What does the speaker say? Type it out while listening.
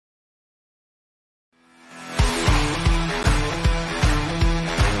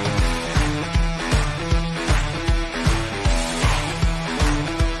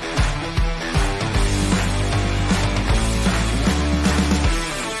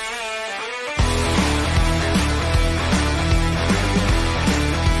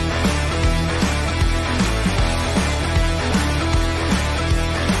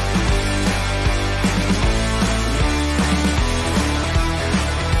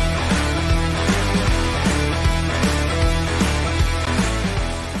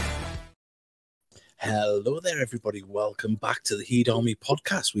hello there, everybody. Welcome back to the Heed Army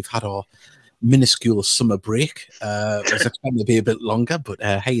podcast. We've had our minuscule summer break. It was expected to be a bit longer, but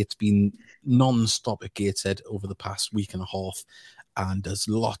hey, it's been non-stop at Gateshead over the past week and a half, and there's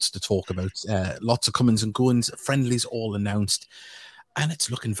lots to talk about. Lots of comings and goings, friendlies all announced, and it's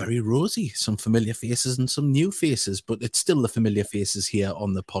looking very rosy. Some familiar faces and some new faces, but it's still the familiar faces here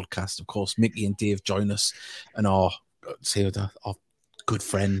on the podcast. Of course, Mickey and Dave join us, and our good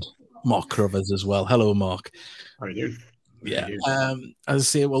friend Mark Crovers as well. Hello, Mark. How are you doing? Yeah. As I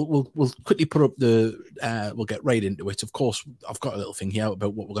say, we'll quickly put up we'll get right into it. Of course, I've got a little thing here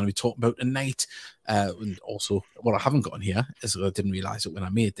about what we're going to be talking about tonight. And also, what I haven't got on here is I didn't realize it when I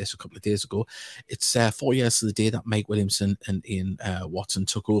made this a couple of days ago. It's 4 years to the day that Mike Williamson and Ian Watson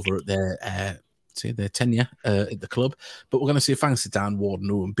took over their tenure at the club. But we're going to say thanks to Dan Ward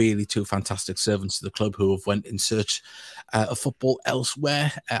and Owen Bailey, two fantastic servants to the club who have went in search of football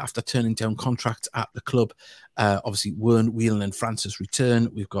elsewhere after turning down contracts at the club. Obviously, Wern, Whelan and Francis return.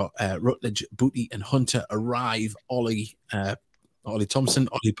 We've got Rutledge, Booty and Hunter arrive. Ollie Thompson,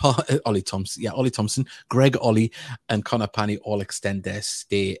 Greg Ollie and Connor Panny all extend their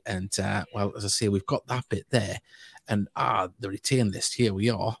stay. And, well, as I say, we've got that bit there. And the retain list, here we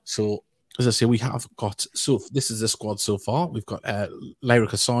are. So, as I say, we have got, so this is the squad so far. We've got Lyra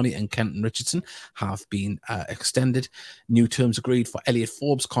Kasani and Kenton Richardson have been extended. New terms agreed for Elliot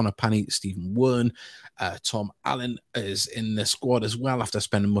Forbes, Connor Panny, Stephen Wern. Tom Allen is in the squad as well after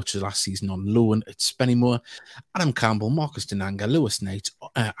spending much of last season on loan at Spennymoor. Adam Campbell, Marcus Denanga, Lewis Knight,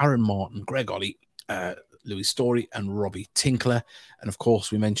 Aaron Martin, Greg Ollie, Louis Story and Robbie Tinkler. And of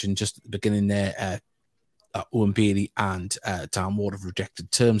course, we mentioned just at the beginning there, Owen Bailey and Dan Ward have rejected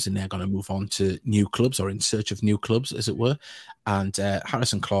terms and they're going to move on to new clubs or in search of new clubs, as it were. And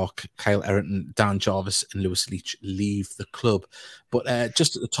Harrison Clark, Kyle Errington, Dan Jarvis and Lewis Leach leave the club. But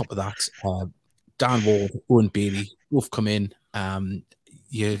just at the top of that, Dan Ward, Owen Bailey both come in.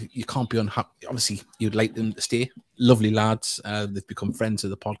 You can't be unhappy. Obviously, you'd like them to stay. Lovely lads. They've become friends of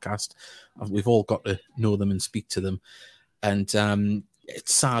the podcast. We've all got to know them and speak to them. And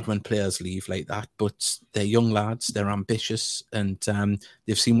it's sad when players leave like that, but they're young lads, they're ambitious, and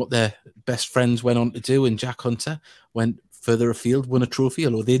they've seen what their best friends went on to do. And Jack Hunter went further afield, won a trophy,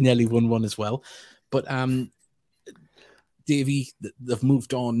 although they nearly won one as well. But Davey, they've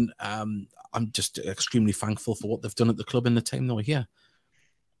moved on. I'm just extremely thankful for what they've done at the club in the time they were here.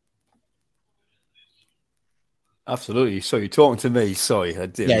 Absolutely. So you're talking to me. Sorry, I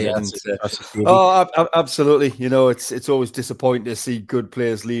didn't. Yeah, absolutely. You know, it's always disappointing to see good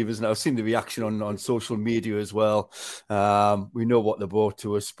players leave, isn't it? I've seen the reaction on social media as well. We know what they brought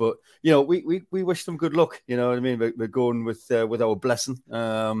to us, but you know, we wish them good luck. You know what I mean? We're going with our blessing.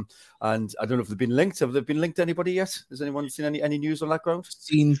 And I don't know if they've been linked. Have they been linked to anybody yet? Has anyone seen any news on that ground?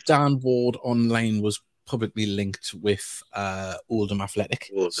 Seen Dan Ward online was publicly linked with Oldham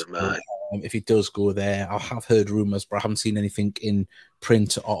Athletic. If he does go there, I have heard rumours, but I haven't seen anything in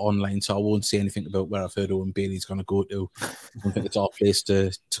print or online, so I won't say anything about where I've heard Owen Bailey's going to go to. I don't think it's our place to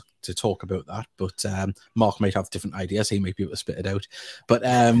talk about that, but Mark might have different ideas. He might be able to spit it out. But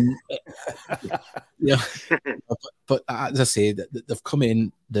yeah, but as I say, they've come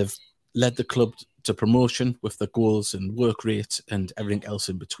in, they've led the club to promotion with the goals and work rate and everything else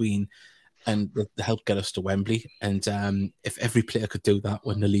in between. And they helped get us to Wembley. And if every player could do that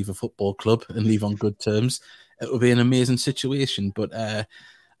when they leave a football club and leave on good terms, it would be an amazing situation. But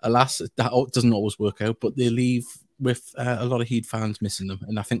alas, that doesn't always work out. But they leave with a lot of Heed fans missing them.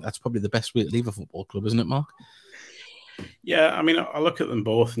 And I think that's probably the best way to leave a football club, isn't it, Mark? Yeah, I mean, I look at them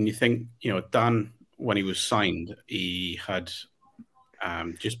both and you think, you know, Dan, when he was signed, he had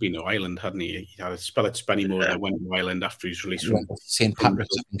just been to Ireland, hadn't he? He had a spell at Spennymoor and went to Ireland after his release from St.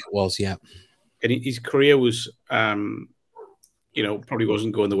 Patrick's, I think it was, yeah. And his career was, you know, probably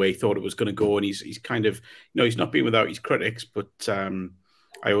wasn't going the way he thought it was going to go. And he's kind of, you know, he's not been without his critics, but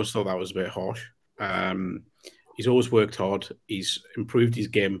I always thought that was a bit harsh. He's always worked hard. He's improved his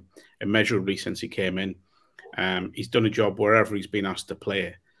game immeasurably since he came in. He's done a job wherever he's been asked to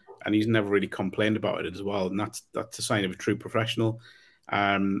play, and he's never really complained about it as well. And that's a sign of a true professional.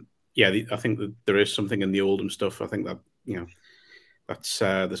 I think that there is something in the Oldham stuff. I think that, you know, that's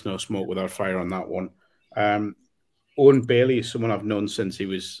there's no smoke without fire on that one. Owen Bailey is someone I've known since he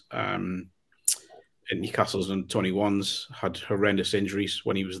was in Newcastle's under 21s, had horrendous injuries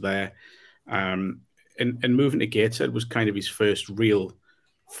when he was there. And moving to Gateshead was kind of his first real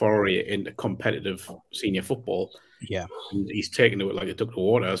foray into competitive senior football. Yeah. And he's taken to it like a duck to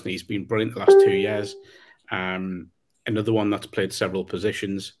water, hasn't he? He's been brilliant the last 2 years. Another one that's played several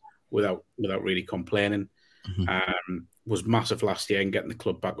positions without really complaining. Mm-hmm. Was massive last year in getting the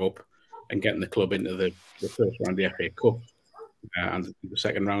club back up. and getting the club into the first round of the FA Cup and the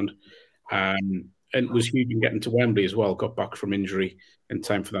second round. And it was huge in getting to Wembley as well. Got back from injury in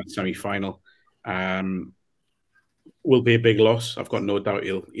time for that semi-final. Will be a big loss. I've got no doubt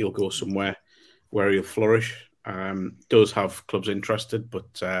he'll go somewhere where he'll flourish. Does have clubs interested,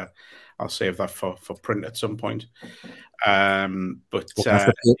 but I'll save that for print at some point. But we're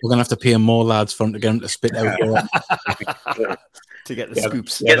gonna have to pay him more, lads, for him to get him to spit out to get the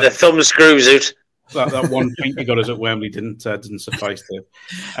scoops. Get the thumb screws out. That 1 pint he got us at Wembley didn't suffice to.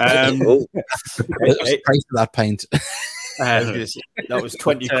 The price of that pint. That was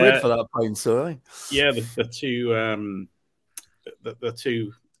 20 quid for that pint, so yeah, the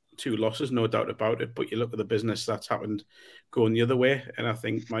two losses, no doubt about it. But you look at the business that's happened going the other way, and I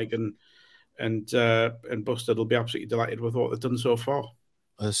think Mike and Busted will be absolutely delighted with what they've done so far.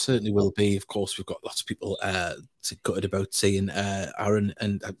 Certainly will be. Of course, we've got lots of people gutted about seeing Aaron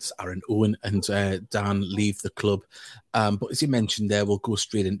Owen and Dan leave the club. But as you mentioned there, we'll go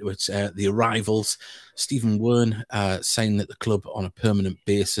straight into it. The arrivals. Stephen Wearne signed at the club on a permanent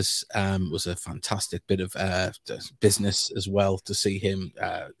basis. Was a fantastic bit of business as well to see him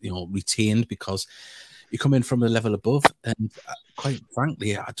retained, because you come in from a level above, and quite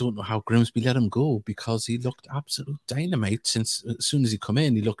frankly, I don't know how Grimsby let him go, because he looked absolute dynamite as soon as he come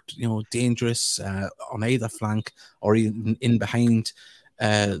in. He looked, dangerous on either flank or even in behind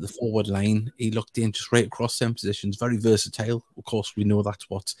the forward line. He looked dangerous right across them positions. Very versatile. Of course, we know that's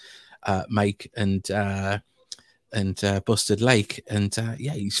what Mike and Busted like, and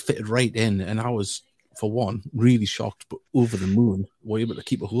he's fitted right in. And I was, for one, really shocked, but over the moon. Were you able to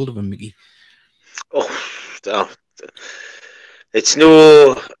keep a hold of him, Mickey? It's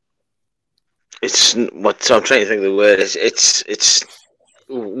what I'm trying to think of the word.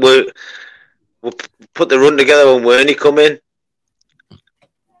 We'll put the run together when Wearne come in.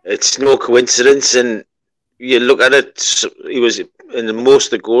 It's no coincidence, and you look at it. He was in the most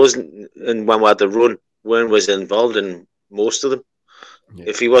of the goals, and when we had the run, Wearne was involved in most of them. Yeah.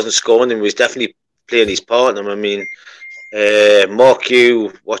 If he wasn't scoring, he was definitely playing his part in them. I mean, Mark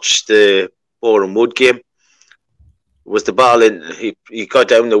Hugh watched the Boreham Wood game. Was the ball in? He got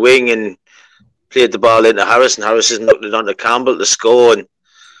down the wing and played the ball into Harris, and Harris knocked it onto Campbell to score, and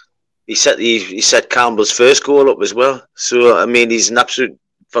he set Campbell's first goal up as well. So I mean, he's an absolute.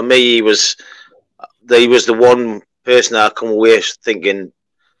 For me, he was the one person I come away thinking,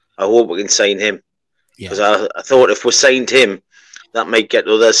 I hope we can sign him, because I thought if we signed him, that might get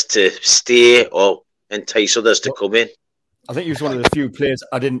others to stay or entice others to come in. I think he was one of the few players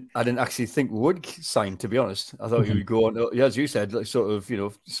I didn't actually think would sign, to be honest. I thought he would go on, as you said, like sort of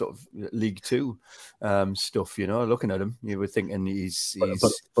League Two stuff. Looking at him, you were thinking he's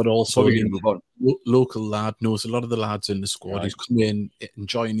but also local lad, knows a lot of the lads in the squad. Right. He's come in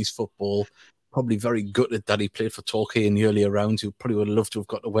enjoying his football. Probably very gutted that he played for Torquay in the earlier rounds. He probably would have loved to have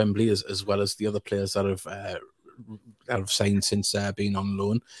got to Wembley as well as the other players that have signed since being on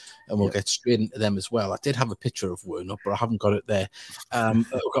loan, and we'll get straight into them as well. I did have a picture of Wearne up, but I haven't got it there.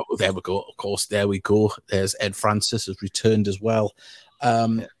 There we go. Of course, there we go. There's Ed Francis has returned as well.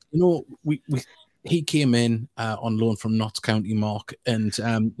 He came in on loan from Notts County, Mark, and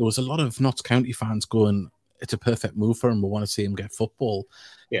there was a lot of Notts County fans going, it's a perfect move for him. We want to see him get football.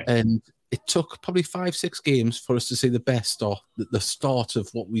 Yeah. And it took probably 5-6 games for us to see the best or the start of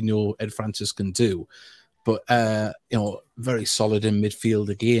what we know Ed Francis can do. But, very solid in midfield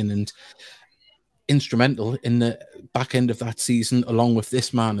again, and instrumental in the back end of that season, along with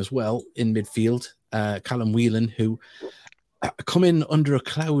this man as well in midfield, Callum Whelan, who come in under a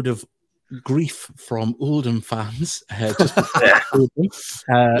cloud of grief from Oldham fans, how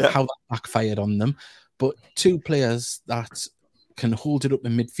that backfired on them. But two players that can hold it up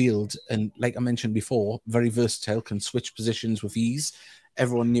in midfield, and like I mentioned before, very versatile, can switch positions with ease.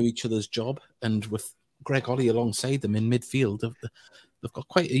 Everyone knew each other's job, and with Greg Ollie alongside them in midfield, they've got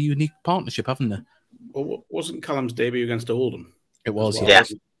quite a unique partnership, haven't they? Well, wasn't Callum's debut against Oldham? It was, well? Yeah.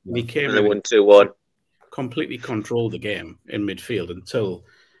 He came in 1-2-1. Completely controlled the game in midfield until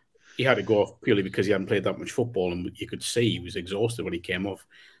he had to go off purely because he hadn't played that much football, and you could see he was exhausted when he came off.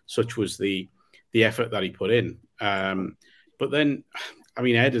 Such was the effort that he put in. But then, I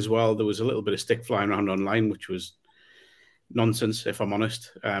mean, Ed as well, there was a little bit of stick flying around online, which was nonsense, if I'm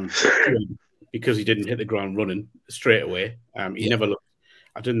honest. Because he didn't hit the ground running straight away. He never looked,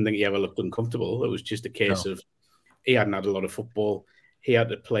 I didn't think he ever looked uncomfortable. It was just a case of he hadn't had a lot of football. He had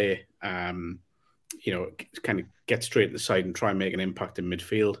to play, kind of get straight to the side and try and make an impact in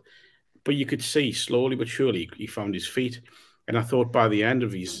midfield. But you could see slowly but surely he found his feet. And I thought by the end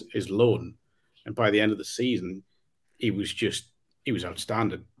of his loan and by the end of the season, he was just he was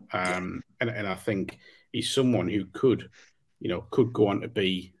outstanding. And I think he's someone who could go on to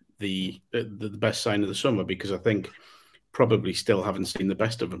be the best sign of the summer, because I think probably still haven't seen the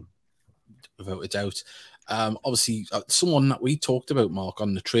best of him. Without a doubt. Obviously, someone that we talked about, Mark,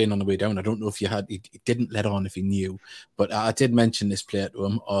 on the train on the way down. I don't know if he didn't let on if he knew, but I did mention this player to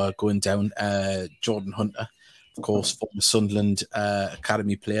him going down. Jordan Hunter, of course, former Sunderland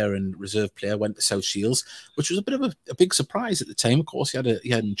academy player and reserve player, went to South Shields, which was a bit of a big surprise at the time. Of course, he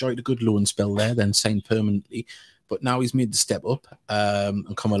had enjoyed a good loan spell there, then signed permanently. But now he's made the step up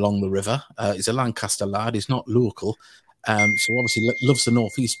and come along the river. He's a Lancaster lad. He's not local. So obviously loves the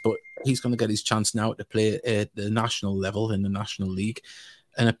Northeast, but he's going to get his chance now to play at the national level in the National League.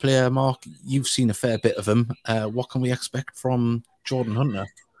 And a player, Mark, you've seen a fair bit of him. What can we expect from Jordan Hunter?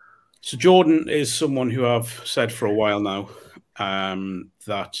 So Jordan is someone who I've said for a while now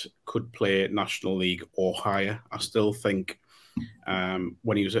that could play National League or higher. I still think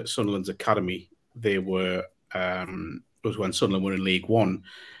when he was at Sunderland's academy, was when Sunderland were in League One,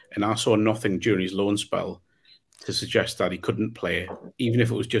 and I saw nothing during his loan spell to suggest that he couldn't play, even if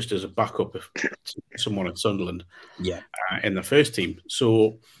it was just as a backup to someone at Sunderland in the first team.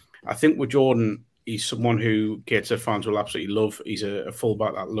 So I think with Jordan, he's someone who Gateshead fans will absolutely love. He's a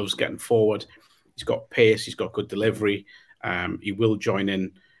fullback that loves getting forward. He's got pace. He's got good delivery. He will join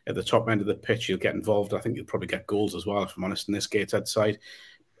in at the top end of the pitch. He'll get involved. I think he'll probably get goals as well, if I'm honest, in this Gateshead side.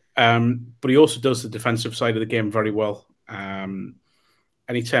 But he also does the defensive side of the game very well.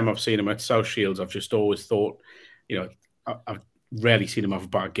 Anytime I've seen him at South Shields, I've just always thought, I've rarely seen him have a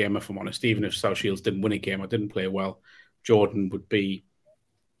bad game, if I'm honest. Even if South Shields didn't win a game or didn't play well, Jordan would be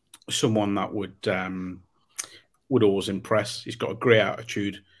someone that would always impress. He's got a great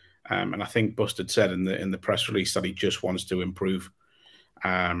attitude, and I think Busted said in the press release that he just wants to improve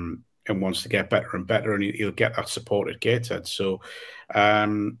and wants to get better and better, and he'll get that support at Gateshead. So, I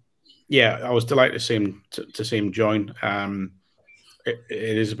was delighted to see him join. It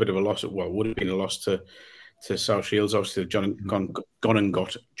is a bit of a loss. Well, would have been a loss to South Shields. Obviously, gone and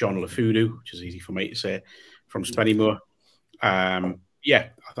got John Lafudu, which is easy for me to say, from Spennymoor. I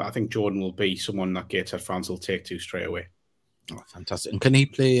think Jordan will be someone that Gateshead fans will take to straight away. Oh, fantastic. And can he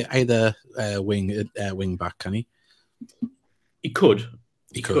play either wing back, can he? He could.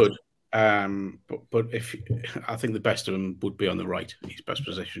 He could. But if I think the best of him would be on the right, his best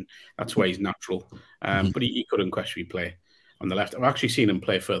position. That's where he's natural. But he could unquestionably play on the left. I've actually seen him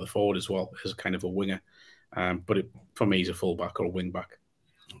play further forward as well as kind of a winger. But for me, he's a fullback or a wing back.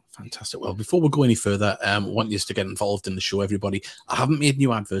 Fantastic. Well, before we go any further, I want you to get involved in the show, everybody. I haven't made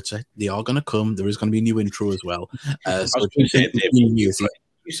new adverts. They are going to come. There is going to be a new intro as well. You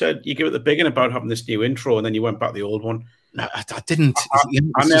said you give it the big one about having this new intro, and then you went back the old one. No, I didn't.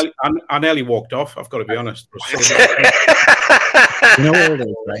 I nearly walked off. I've got to be honest. You know what it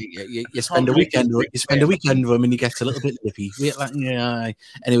is, right? You spend a weekend. You spend a weekend with him, and he gets a little bit lippy.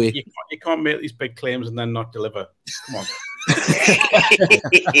 Anyway, you can't make these big claims and then not deliver. Come on.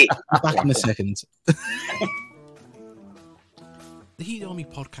 Back in a second. The Heat Army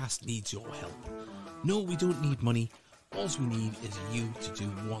podcast needs your help. No, we don't need money. All we need is you to do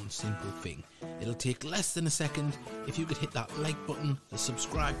one simple thing. It'll take less than a second. If you could hit that like button, the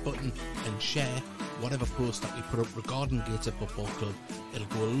subscribe button, and share whatever post that we put up regarding Gateshead Football Club, it'll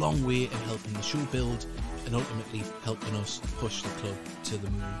go a long way in helping the show build and ultimately helping us push the club to the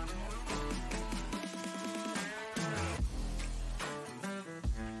moon.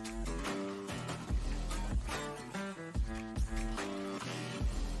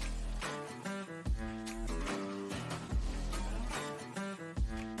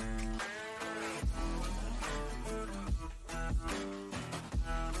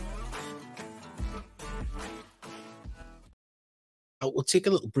 We'll take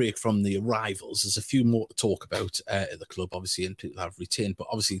a little break from the arrivals. There's a few more to talk about at the club, obviously, and people have retained. But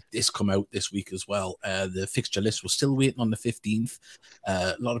obviously, this come out this week as well. The fixture list was still waiting on the 15th.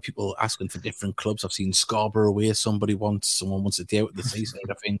 A lot of people asking for different clubs. I've seen Scarborough away. Someone wants a day out of the season.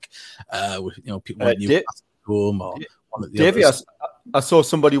 I think. People want Newcastle home or one of the Davey, I saw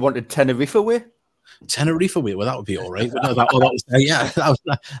somebody wanted Tenerife away. Tenerife away. Well, that would be all right. But no, that was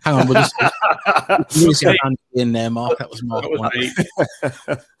hang on. We'll just use your hand in there, Mark. That was Mark. I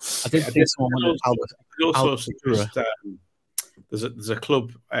think someone wanted Albufeira. There's a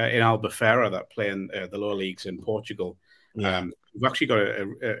club in Albufeira that play in the lower leagues in Portugal. Yeah. We've actually got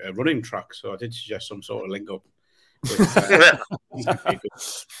a running track, so I did suggest some sort of link up.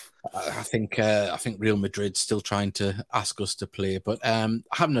 I think Real Madrid's still trying to ask us to play, but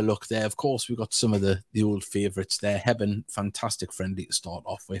having a look there, of course, we've got some of the old favourites there. Hebben, fantastic friendly to start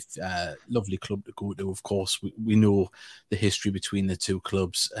off with, lovely club to go to. Of course, we know the history between the two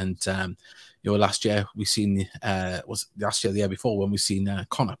clubs, and last year we seen was last year the year before when we seen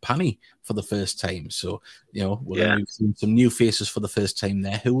Conor Panny for the first time. So we've seen some new faces for the first time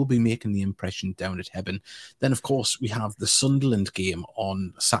there who will be making the impression down at Hebben. Then, of course, we have the Sunderland game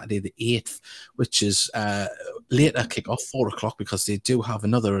on Saturday the 8th, which is later kick-off, 4 o'clock, because they do have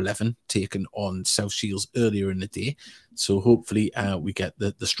another 11 taken on South Shields earlier in the day. So hopefully we get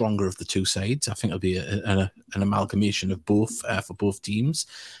the stronger of the two sides. I think it'll be an amalgamation of both for both teams.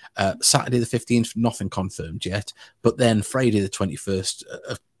 Saturday the 15th, nothing confirmed yet. But then Friday the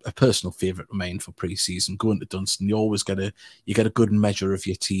 21st, a personal favourite of mine for pre-season, going to Dunstan. You always get a good measure of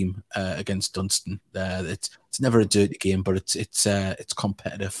your team against Dunstan. It's never a dirty game, but it's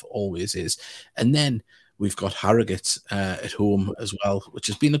competitive, always is. And then we've got Harrogate at home as well, which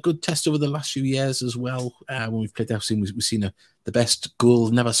has been a good test over the last few years as well. When we've played that, we've seen the best goal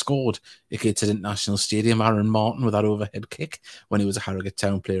never scored against International Stadium, Aaron Martin with that overhead kick when he was a Harrogate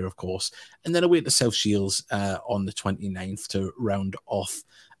Town player, of course. And then away to South Shields on the 29th to round off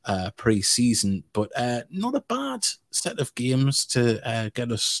pre-season. But not a bad set of games to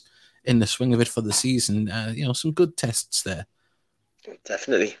get us in the swing of it for the season. Some good tests there.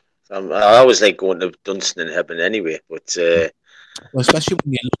 Definitely. I always like going to Dunstan and Hebben anyway, but well, especially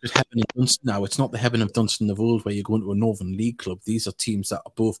when you look at Hebben and Dunstan now, it's not the Hebben of Dunstan of old where you're going to a Northern League club. These are teams that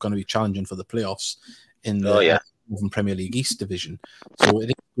are both going to be challenging for the playoffs in the Northern Premier League East Division. So it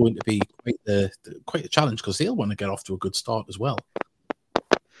is going to be quite a challenge because they'll want to get off to a good start as well.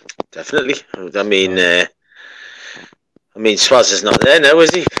 Definitely. I mean, Swaz is not there now,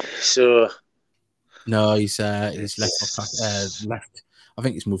 is he? So no, he's left. I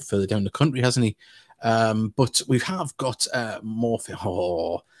think he's moved further down the country, hasn't he? But we have got more.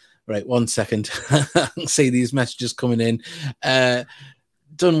 Right, 1 second. I can see these messages coming in.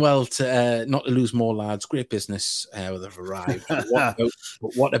 Done well to not to lose more lads. Great business they've arrived.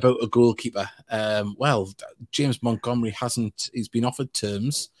 What about a goalkeeper? Well, James Montgomery he's been offered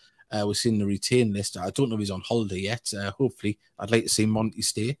terms. We've seen the retain list. I don't know if he's on holiday yet. Hopefully, I'd like to see Monty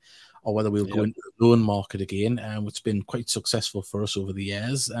stay, or whether we'll go into the loan market again, which has been quite successful for us over the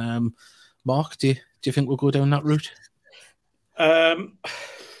years. Mark, do you think we'll go down that route? Well,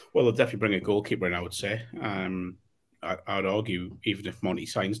 they'll definitely bring a goalkeeper in, I would say. I'd argue, even if Monty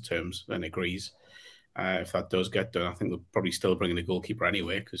signs terms and agrees, if that does get done, I think they'll probably still bring in a goalkeeper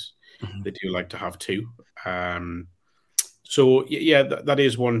anyway, because they do like to have two. So, yeah, that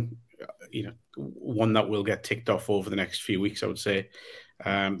is one that will get ticked off over the next few weeks, I would say.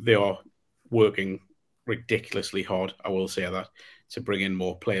 They are working ridiculously hard, I will say that, to bring in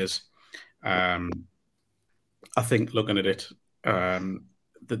more players. I think looking at it,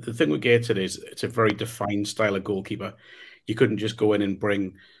 the thing with Gateshead is it's a very defined style of goalkeeper. You couldn't just go in and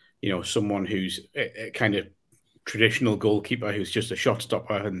bring, someone who's a kind of traditional goalkeeper who's just a shot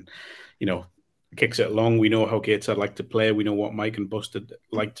stopper and, kicks it along. We know how Gateshead like to play. We know what Mike and Busted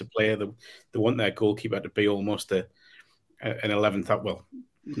like to play. They want their goalkeeper to be almost an 11th out, well,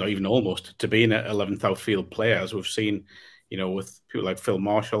 not even almost, to be an 11th outfield player, as we've seen, with people like Phil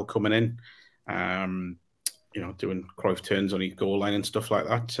Marshall coming in, doing Cruyff turns on his goal line and stuff like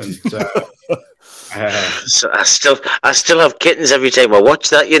that. And so I still have kittens every time I watch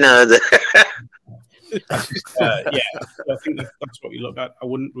that, I think that's what you look at. I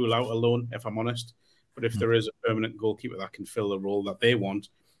wouldn't rule out a loan, if I'm honest. But if there is a permanent goalkeeper that can fill the role that they want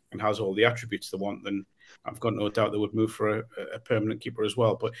and has all the attributes they want, then I've got no doubt they would move for a permanent keeper as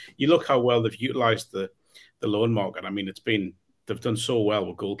well. But you look how well they've utilised the loan market. I mean, they've done so well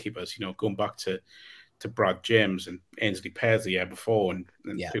with goalkeepers, going back to Brad James and Ainsley Pears the year before and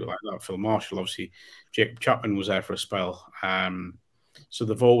people like that. Phil Marshall, obviously, Jacob Chapman was there for a spell. So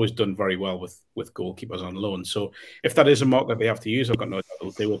they've always done very well with goalkeepers on loan. So if that is a market they have to use, I've got no doubt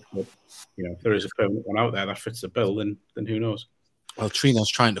they'll do it. But, if there is a permanent one out there that fits the bill, then who knows? Well, Trina's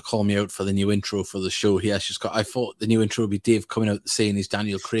trying to call me out for the new intro for the show here. I thought the new intro would be Dave coming out saying his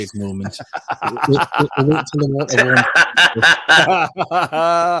Daniel Craig moment.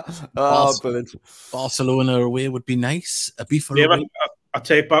 Brilliant. Barcelona away would be nice. A beef away. But I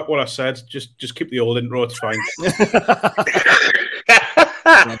take back what I said. Just keep the old intro. It's fine.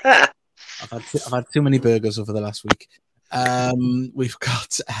 I've had too many burgers over the last week. We've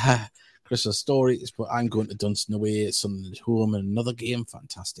got Chris's stories, but I'm going to Dunstan away. It's something at home and another game.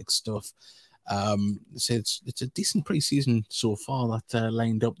 Fantastic stuff. So it's a decent pre-season so far that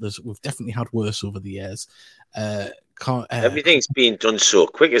lined up. We've definitely had worse over the years. can't. Everything's been done so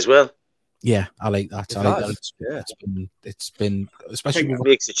quick as well. Yeah, I like that. I like that. It's been especially it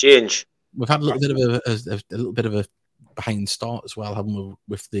makes a change. We've had a little bit of a behind start as well, haven't we,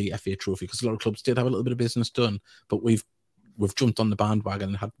 with the FA Trophy? Because a lot of clubs did have a little bit of business done, but we've jumped on the bandwagon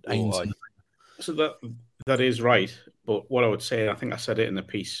and had irons. So that is right. But what I would say, I think I said it in a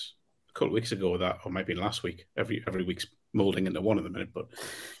piece a couple of weeks ago, that, or maybe last week. Every week's molding into one at the minute, but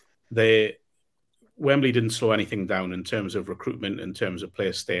Wembley didn't slow anything down in terms of recruitment, in terms of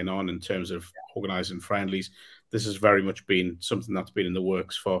players staying on, in terms of organising friendlies. This has very much been something that's been in the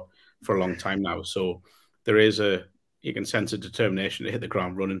works for a long time now. So there is you can sense a determination to hit the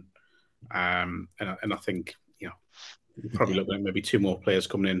ground running. And I think, you're probably looking at maybe 2 more players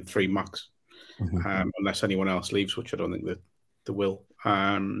coming in, 3 max, unless anyone else leaves, which I don't think that they will.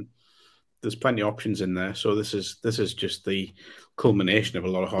 There's plenty of options in there. So this is just the culmination of a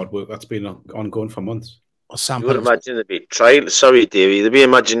lot of hard work that's been ongoing for months. You would imagine there'd be Sorry, Davey. They'd be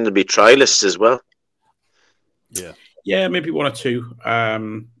imagining there'd be trialists as well. Yeah, maybe 1 or 2.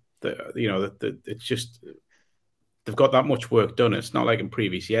 It's just they've got that much work done. It's not like in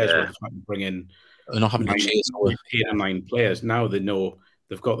previous years where they've had to bring in not having 8 or 9 players. Now they know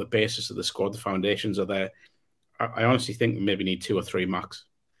they've got the basis of the squad. The foundations are there. I honestly think we maybe need 2 or 3 max.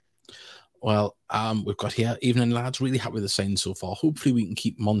 Well, we've got here, evening lads, really happy with the sign so far. Hopefully we can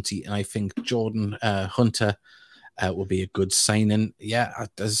keep Monty, and I think Jordan Hunter will be a good signing. Yeah,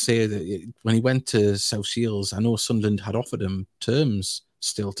 as I say, when he went to South Shields, I know Sunderland had offered him terms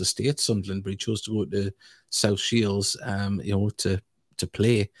still to stay at Sunderland, but he chose to go to South Shields, to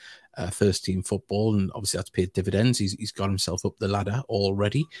play first team football, and obviously that's paid dividends. He's got himself up the ladder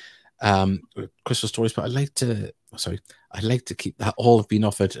already. Crystal stories, but I'd like to keep that. All have been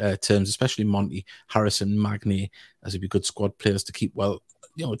offered terms, especially Monty, Harrison, Magny, as would be good squad players to keep. Well,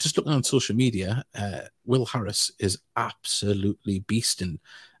 just looking on social media, Will Harris is absolutely beasting,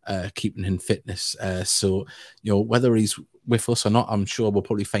 keeping in fitness. So whether he's with us or not, I'm sure we'll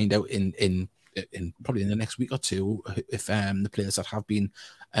probably find out in probably in the next week or 2 if the players that have been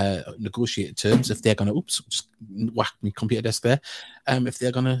negotiated terms, if they're going to just whack my computer desk there, if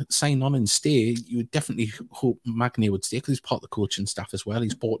they're going to sign on and stay. You would definitely hope Magny would stay because he's part of the coaching staff as well.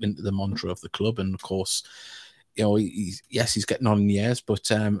 He's bought into the mantra of the club, and of course, he's getting on in years, but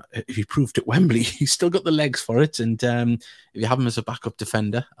if he proved at Wembley, he's still got the legs for it. And if you have him as a backup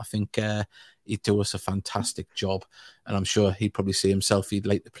defender, I think he'd do us a fantastic job. And I'm sure he'd probably see himself he'd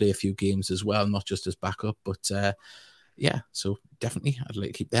like to play a few games as well, not just as backup. But so definitely I'd like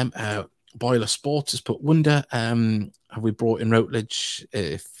to keep them. Boiler Sports has put, wonder have we brought in Routledge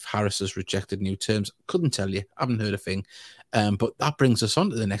if Harris has rejected new terms? Couldn't tell you. Haven't heard a thing. But that brings us on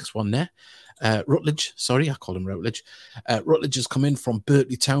to the next one there. Routledge, sorry, I call him Routledge. Routledge has come in from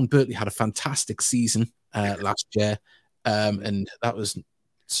Birtley Town. Birtley had a fantastic season last year, and that was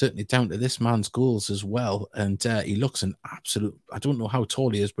certainly down to this man's goals as well. And he looks an absolute, I don't know how tall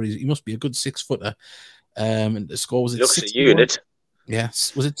he is, but he must be a good 6-footer. And the score was, looks 61? A unit.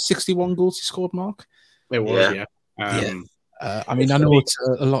 Yes. Was it 61 goals he scored, Mark? It was, yeah. I mean, I know it's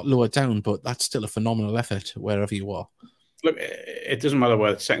a lot lower down, but that's still a phenomenal effort wherever you are. Look, it doesn't matter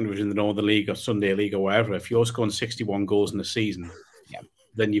whether it's second division, the Northern League or Sunday League or whatever. If you're scoring 61 goals in a season,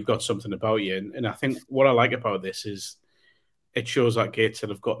 then you've got something about you. And I think what I like about this is it shows that Gateshead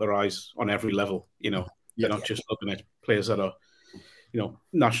have got their eyes on every level. They're not just looking at players that are,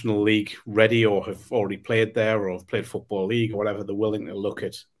 National League ready or have already played there or have played Football League or whatever. They're willing to look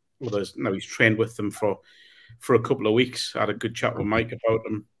at others. Now he's trained with them for a couple of weeks. I had a good chat with Mike about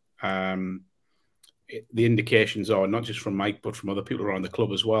them. The indications are, not just from Mike, but from other people around the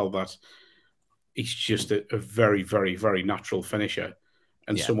club as well, that he's just a very, very, very natural finisher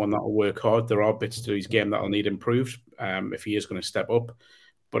and someone that will work hard. There are bits to his game that will need improved if he is going to step up.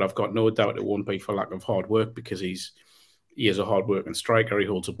 But I've got no doubt it won't be for lack of hard work, because he is a hard-working striker. He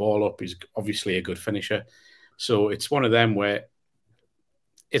holds a ball up. He's obviously a good finisher. So it's one of them where,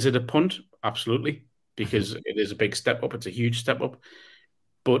 is it a punt? Absolutely, because it is a big step up. It's a huge step up.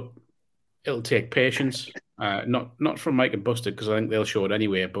 But it'll take patience, not from Mike and Busted, because I think they'll show it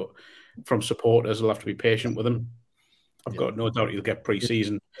anyway, but from supporters, they'll have to be patient with him. I've got no doubt he'll get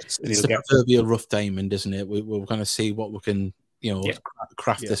pre-season. It's the proverbial rough diamond, isn't it? We're going to see what we can,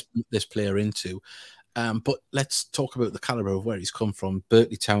 craft this player into. But let's talk about the calibre of where he's come from.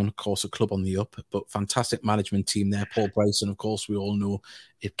 Birtley Town, of course, a club on the up, but fantastic management team there. Paul Bryson, of course, we all know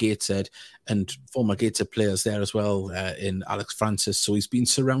at Gateshead, and former Gateshead players there as well in Alex Francis. So he's been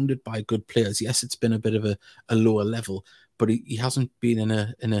surrounded by good players. Yes, it's been a bit of a lower level, but he hasn't been in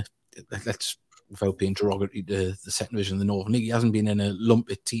a let's without being derogatory to the second division of the Northern League, he hasn't been in a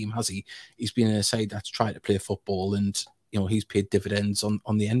lumpy team, has he? He's been in a side that's tried to play football, and he's paid dividends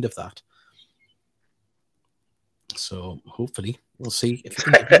on the end of that. So hopefully we'll see if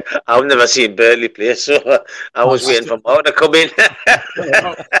he can. I've never seen Burnley play, so I was waiting for Mark to come in.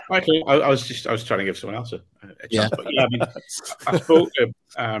 Michael, I was trying to give someone else a chance. Yeah. But yeah, I mean,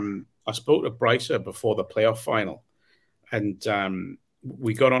 I spoke to Brycer before the playoff final, and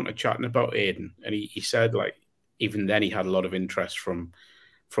we got on to chatting about Aiden, and he said, like, even then he had a lot of interest from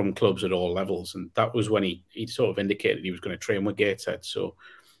clubs at all levels, and that was when he sort of indicated he was going to train with Gateshead. So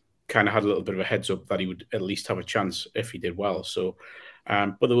kind of had a little bit of a heads up that he would at least have a chance if he did well. So,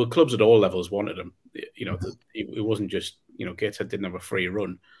 but there were clubs at all levels wanted him. It wasn't just, Gateshead didn't have a free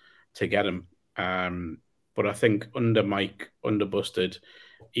run to get him. But I think under Mike, under Busted,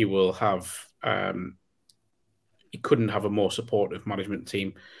 he will have, he couldn't have a more supportive management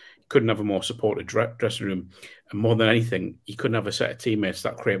team. He couldn't have a more supportive dressing room. And more than anything, he couldn't have a set of teammates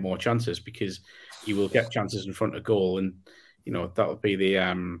that create more chances, because he will get chances in front of goal. And, that'll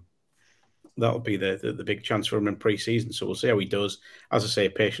be the big chance for him in pre-season. So we'll see how he does. As I say,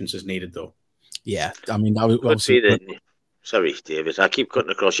 patience is needed, though. Yeah, I mean, sorry, David, I keep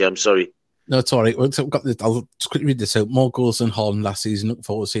cutting across you. I'm sorry. No, it's all right. I'll just quickly read this out. More goals than Haaland last season. Looking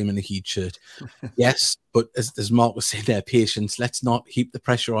forward to seeing him in the Heat shirt. Yes, but as Mark was saying there, patience. Let's not heap the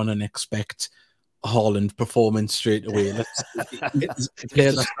pressure on and expect Haaland performance straight away. It's a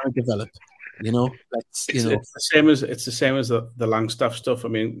player that's trying to develop. It's the same as the Langstaff stuff. I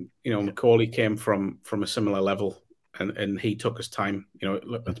mean, Macaulay came from a similar level, and he took his time.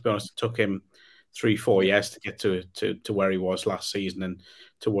 Let's be honest, it took him 3-4 years to get to where he was last season and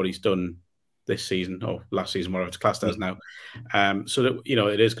to what he's done this season, or last season, whatever it's classed as now. So that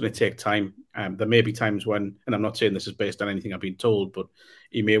it is going to take time. There may be times when, and I'm not saying this is based on anything I've been told, but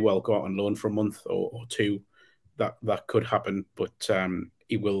he may well go out on loan for a month or two. That could happen, but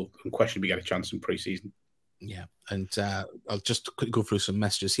he will unquestionably get a chance in pre-season. Yeah, and I'll just quickly go through some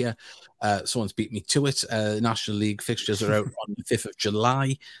messages here. Someone's beat me to it. National League fixtures are out on the 5th of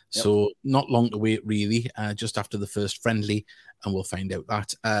July, so not long to wait, really, just after the first friendly, and we'll find out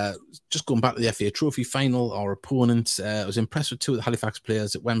that. Just going back to the FA Trophy final, our opponent, I was impressed with two of the Halifax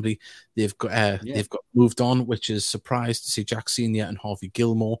players at Wembley. They've got moved on, which is surprised to see Jack Senior and Harvey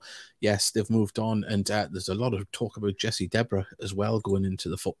Gilmore. Yes, they've moved on, and there's a lot of talk about Jesse Deborah as well going into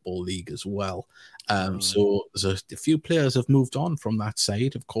the Football League as well. So there's a few players have moved on from that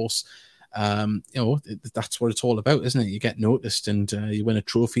side, of course. That's what it's all about, isn't it? You get noticed and you win a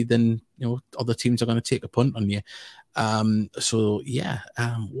trophy, then other teams are going to take a punt on you. 1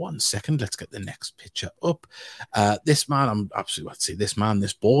 second, let's get the next picture up. This man,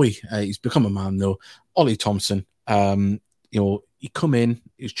 this boy, he's become a man though. Ollie Thompson, he come in,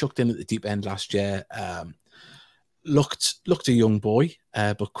 he was chucked in at the deep end last year. Looked a young boy,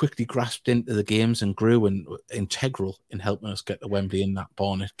 but quickly grasped into the games and grew and integral in helping us get to Wembley in that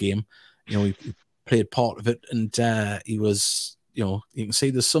Barnet game. He played part of it, and he was, you can see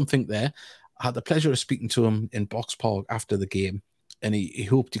there's something there. I had the pleasure of speaking to him in Box Park after the game, and he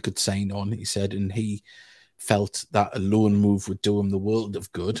hoped he could sign on, he said, and he felt that a loan move would do him the world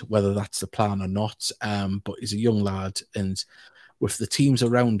of good, whether that's the plan or not. But he's a young lad, and with the teams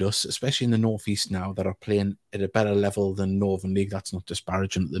around us, especially in the Northeast now, that are playing at a better level than Northern League, that's not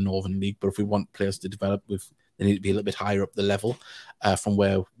disparaging the Northern League, but if we want players to develop, they need to be a little bit higher up the level from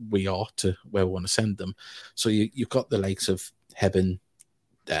where we are to where we want to send them. So you've got the likes of Hebben,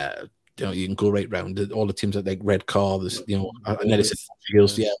 you can go right round all the teams like Red Car. There's, and then it's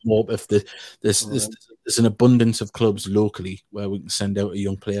more if there's an abundance of clubs locally where we can send out a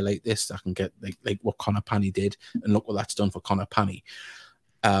young player like this that can get like what Connor Panny did, and look what that's done for Connor Panny.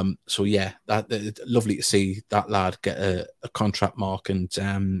 That lovely to see that lad get a contract mark,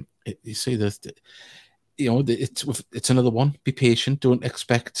 and you see it's another one. Be patient. Don't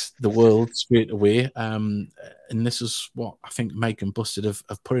expect the world straight away. And this is what I think Mike and Busted have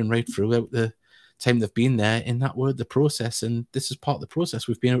put in right throughout the time they've been there in that word, the process. And this is part of the process.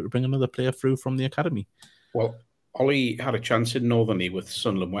 We've been able to bring another player through from the academy. Well, Ollie had a chance in Northern League with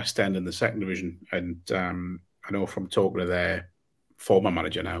Sunderland West End in the second division. And I know from talking to their former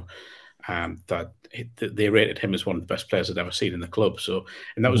manager now, that they rated him as one of the best players I'd ever seen in the club. So,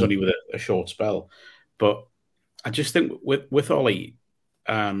 and that was only with a short spell. But I just think with Ollie,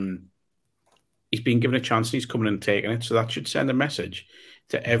 he's been given a chance and he's coming in and taking it. So that should send a message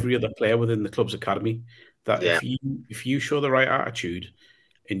to every other player within the club's academy that if you show the right attitude,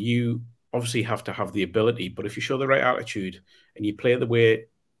 and you obviously have to have the ability, but if you show the right attitude and you play the way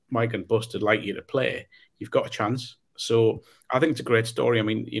Mike and Busted like you to play, you've got a chance. So I think it's a great story. I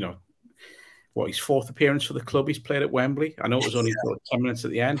mean, his fourth appearance for the club he's played at Wembley. I know it was only 10 minutes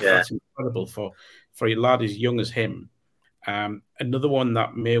at the end. Yeah. That's incredible for a lad as young as him. Another one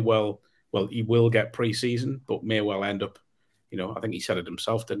that he will get pre-season, but may well end up, I think he said it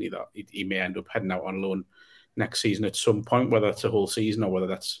himself, didn't he, that he may end up heading out on loan next season at some point, whether it's a whole season or whether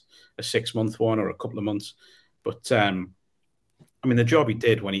that's a 6-month one or a couple of months. But the job he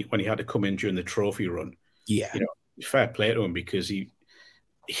did when he had to come in during the trophy run, fair play to him, because he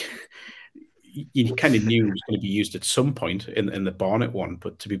kind of knew he was going to be used at some point in the Barnet one,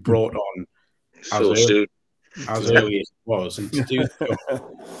 but to be brought on as early as it was, and to do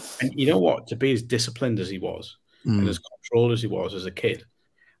and you know what, to be as disciplined as he was and as controlled as he was as a kid,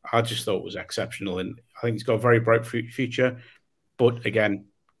 I just thought it was exceptional, and I think he's got a very bright future. But again,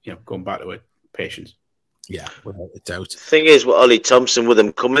 going back to it, patience. Yeah, without a doubt. The thing is, with Ollie Thompson, with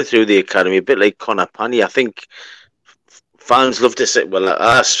him coming through the academy, a bit like Conor Panny, I think fans love to see. Well,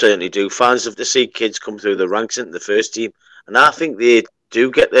 I certainly do. Fans love to see kids come through the ranks into the first team, and I think they do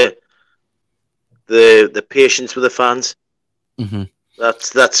get the patience with the fans. Mm-hmm.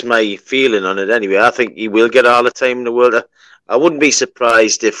 That's my feeling on it. Anyway, I think he will get all the time in the world. I wouldn't be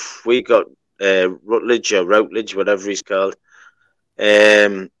surprised if we got Routledge, whatever he's called,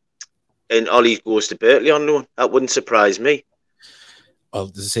 and Ollie goes to Berkeley on loan. That wouldn't surprise me. Well,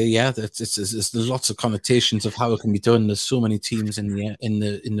 to say, there's lots of connotations of how it can be done. There's so many teams in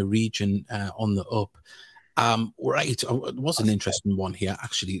the region on the up. Right, it was an interesting one here.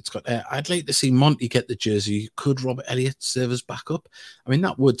 Actually, it's got. I'd like to see Monty get the jersey. Could Robert Elliott serve as backup? I mean,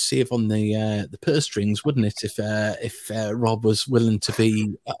 that would save on the purse strings, wouldn't it? If Rob was willing to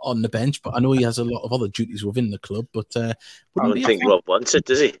be on the bench, but I know he has a lot of other duties within the club. But I don't think Rob wants it,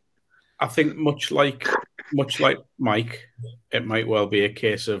 does he? I think much like Mike, it might well be a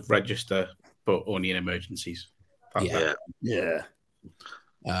case of register, but only in emergencies. Yeah.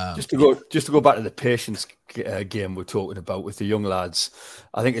 Just to go back to the patience game we're talking about with the young lads,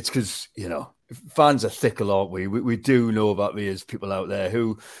 I think it's because fans are fickle, aren't we? We do know that there's people out there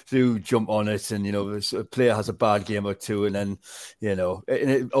who do jump on it, and a player has a bad game or two, and then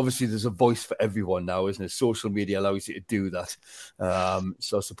obviously there's a voice for everyone now, isn't it? Social media allows you to do that.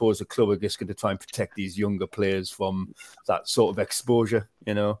 So I suppose the club are just going to try and protect these younger players from that sort of exposure.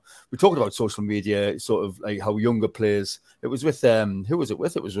 We talked about social media, sort of like how younger players. It was with who was it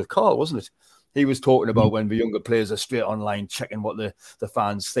with? It was with Carl, wasn't it? He was talking about when the younger players are straight online checking what the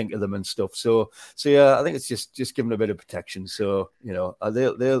fans think of them and stuff. So yeah, I think it's just giving a bit of protection. So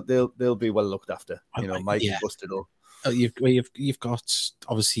they'll be well looked after. Mike busted all. You've got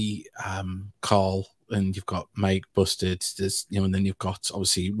obviously Carl, and you've got Mike busted. There's and then you've got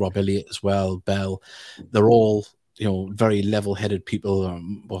obviously Rob Elliott as well. Bell. They're all very level-headed people.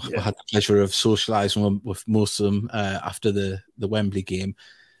 I had the pleasure of socialising with most of them after the Wembley game.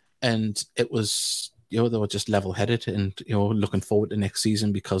 And it was, they were just level-headed and, looking forward to next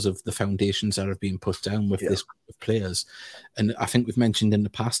season because of the foundations that have been put down with this group of players. And I think we've mentioned in the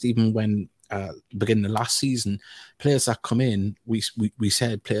past, even when beginning of last season, players that come in, we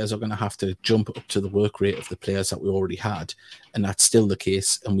said players are going to have to jump up to the work rate of the players that we already had. And that's still the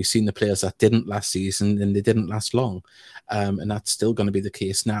case. And we've seen the players that didn't last season, and they didn't last long. And that's still going to be the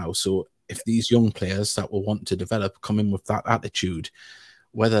case now. So if these young players that will want to develop come in with that attitude,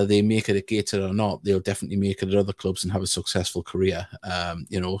 whether they make it at Gateshead or not, they'll definitely make it at other clubs and have a successful career.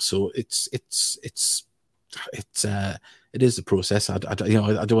 So it is a process. I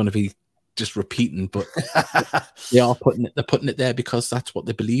don't want to be just repeating, but they're putting it there because that's what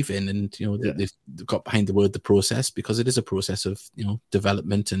they believe in, and they've got behind the word the process, because it is a process of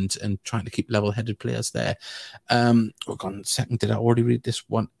development and trying to keep level-headed players there. Hold on a second, did I already read this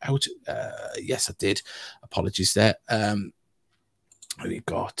one out? Yes, I did. Apologies there. We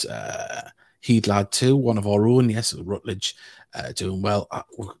got Heed Lad too, one of our own. Yes, Routledge doing well.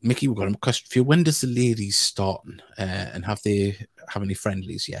 Mickey, we've got a question for you. When does the ladies starting, and have they have any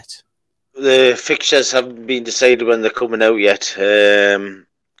friendlies yet? The fixtures haven't been decided when they're coming out yet. The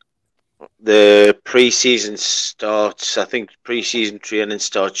pre-season starts, I think pre-season training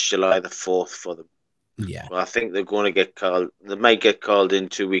starts July the 4th for them. Yeah. Well, I think they're going to get called. They might get called in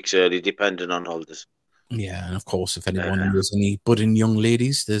 2 weeks early, depending on holidays. Yeah, and of course, if anyone knows any budding young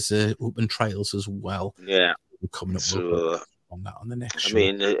ladies, there's open trials as well. Yeah. Coming up on that on the next show. I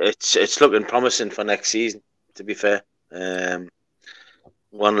mean, it's looking promising for next season, to be fair.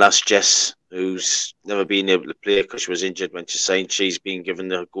 One last Jess, who's never been able to play because she was injured when she signed, she's been given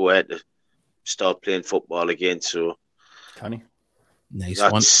the go-ahead to start playing football again. So, nice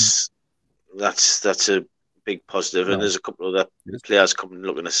one. one. That's a big positive, and there's a couple of other players coming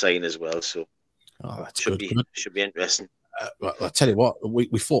looking to sign as well. So, that's should good. Should be interesting. Well, I'll tell you what, we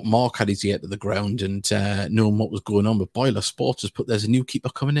thought Mark had his ear to the ground and knowing what was going on with Boiler Sports has put there's a new keeper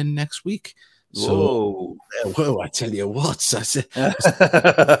coming in next week. So, I tell you what,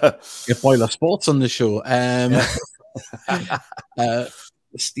 get Boiler Sports on the show.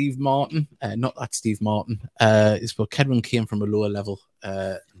 Steve Martin, not that Steve Martin, is but Kedwin came from a lower level,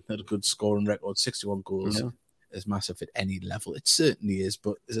 had a good scoring record, 61 goals. Is massive at any level. It certainly is,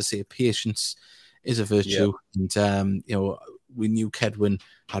 but as I say, patience is a virtue. And we knew Kedwin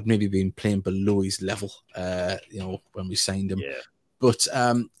had maybe been playing below his level, when we signed him. Yeah. But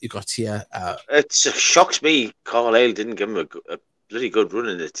you got here. It shocks me Carlisle didn't give him a bloody good run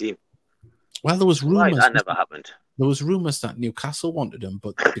in the team. Well, there was rumours that never happened. There was rumours that Newcastle wanted him,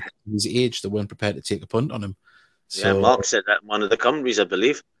 but because of his age, they weren't prepared to take a punt on him. So, Mark said that in one of the commentaries, I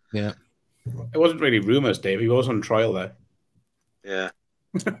believe. Yeah. It wasn't really rumours, Dave. He was on trial there. Yeah.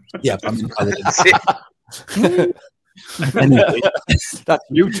 Yeah, but anyway, that's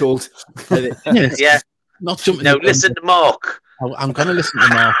you told. Yeah. Not jumping. Now listen to Mark. I'm going to listen to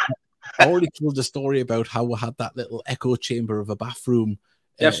Mark. I already told the story about how we had that little echo chamber of a bathroom.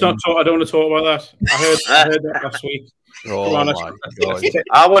 I don't want to talk about that. I heard that last week. Oh my God.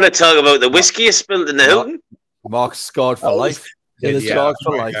 I want to talk about the whiskey you spilled in the Hilton. Mark's scarred for life. Scarred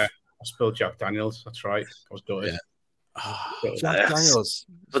for life. I spilled Jack Daniels. That's right. I was doing Jack Daniels.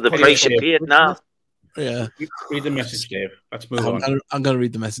 But the price you paid now. Yeah. Read the message, Dave. Let's move on. I'm going to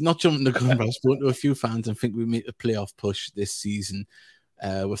read the message. Not jumping the gun, but I've spoken to a few fans and think we made a playoff push this season.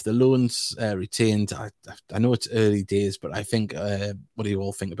 With the loans retained, I know it's early days, but I think, what do you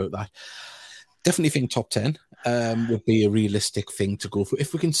all think about that? Definitely think top 10 would be a realistic thing to go for.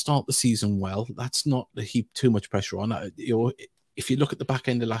 If we can start the season well, that's not a heap too much pressure on. If you look at the back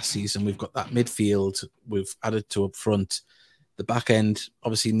end of last season, we've got that midfield, we've added to up front. The back end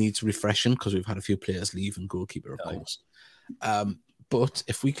obviously needs refreshing because we've had a few players leave and goalkeeper, of course. But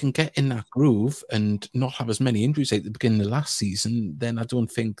if we can get in that groove and not have as many injuries at the beginning of last season, then I don't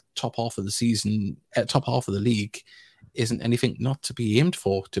think top half of the league isn't anything not to be aimed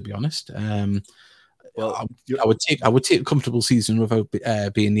for, to be honest. Well, I would take a comfortable season without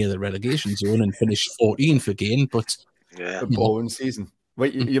being near the relegation zone and finish 14th again. But a boring season.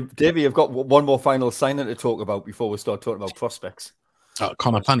 Wait, Davey, you've got one more final signing to talk about before we start talking about prospects.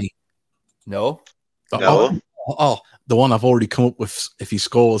 Connor Panny. No. The one I've already come up with. If he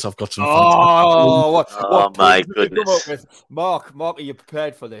scores, I've got some. What my goodness, Mark, are you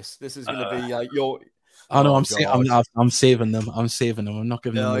prepared for this? This is going to be your. I know. I'm saving them. I'm not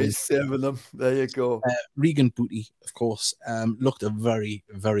giving them. He's saving them. There you go. Regan Booty, of course, looked a very,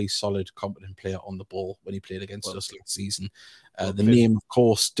 very solid, competent player on the ball when he played against us last season. The name, of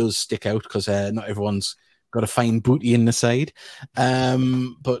course, does stick out because not everyone's got a fine Booty in the side.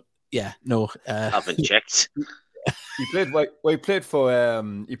 But yeah, no. Haven't checked. He played for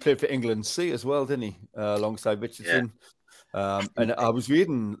England C as well, didn't he? Alongside Richardson. Yeah. And I was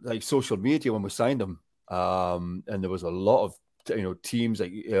reading like social media when we signed him. And there was a lot of teams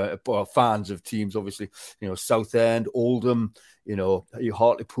like fans of teams, obviously, Southend, Oldham,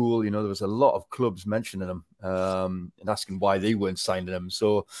 Hartlepool, there was a lot of clubs mentioning him and asking why they weren't signing him.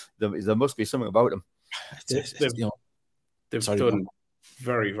 So there must be something about him. They've done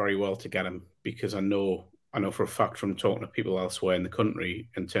very, very well to get him, because I know for a fact from talking to people elsewhere in the country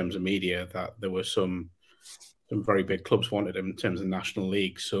in terms of media that there were some very big clubs wanted him in terms of the National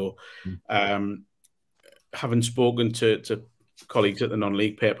League. So having spoken to colleagues at the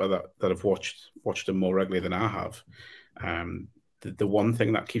non-league paper that have watched him more regularly than I have, the one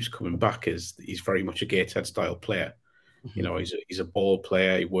thing that keeps coming back is he's very much a Gateshead style player. Mm-hmm. He's a ball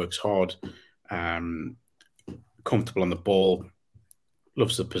player. He works hard, comfortable on the ball,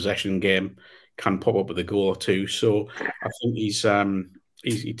 loves the possession game, can pop up with a goal or two. So I think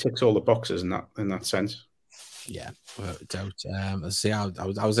he ticks all the boxes in that sense. Yeah, without doubt.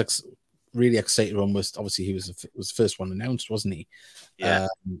 I was really excited when obviously he was the first one announced, wasn't he? Yeah.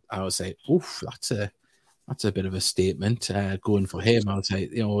 I would say, oof, that's a bit of a statement going for him. I would say,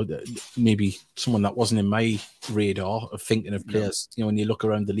 maybe someone that wasn't in my radar of thinking of players. When you look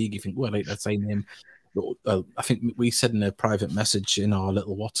around the league, you think, well, let's sign him. I think we said in a private message in our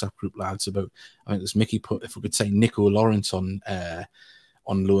little WhatsApp group, lads, about, I think it was Mickey put, if we could say Nico Lawrence on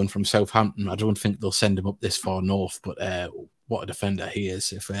loan from Southampton. I don't think they'll send him up this far north, but what a defender he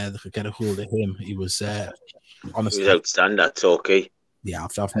is. If they could get a hold of him, he was honestly, he was outstanding. That's okay. Yeah,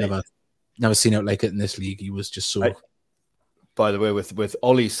 I've never seen it like it in this league. He was just so. By the way, with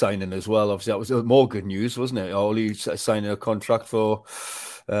Ollie signing as well, obviously that was more good news, wasn't it? Ollie signing a contract for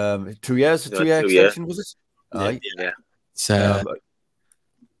 2 years, 2 year extension, was it? Yeah. So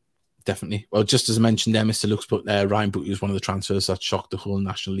definitely. Well, just as I mentioned there, Mr. Lux put Ryan Booty was one of the transfers that shocked the whole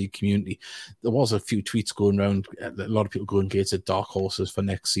National League community. There was a few tweets going around, a lot of people going gated dark horses for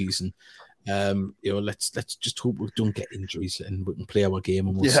next season. Let's just hope we don't get injuries and we can play our game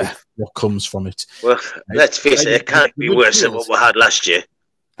and we'll see what comes from it. Well, let's face it can't be worse than what we had last year.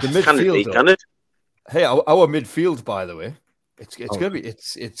 The midfield, can it? Hey, our midfield, by the way,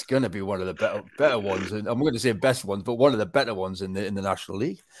 it's gonna be one of the better ones, and I'm going to say best ones, but one of the better ones in the National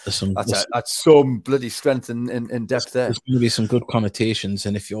League. That's some bloody strength and depth there. There's going to be some good connotations,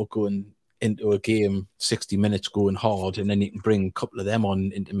 and if you're going into a game 60 minutes going hard, and then you can bring a couple of them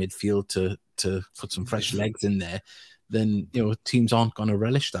on into midfield to put some fresh legs in there, then teams aren't going to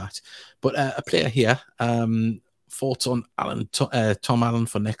relish that. But a player here, thoughts on Tom Allen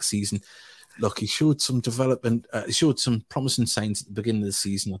for next season? Look, he showed some development. He showed some promising signs at the beginning of the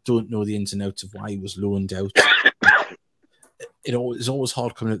season. I don't know the ins and outs of why he was loaned out. It's always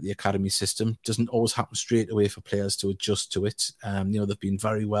hard coming out of the academy system. Doesn't always happen straight away for players to adjust to it. They've been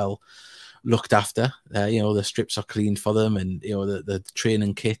very well looked after. The strips are cleaned for them, and the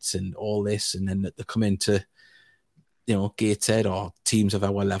training kits and all this, and then they come into Gateshead or teams of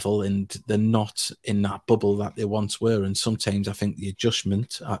our level, and they're not in that bubble that they once were. And sometimes I think the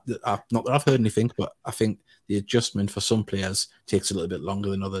adjustment, not that I've heard anything, but I think the adjustment for some players takes a little bit longer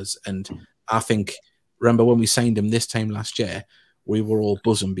than others. And I think, remember when we signed him this time last year, we were all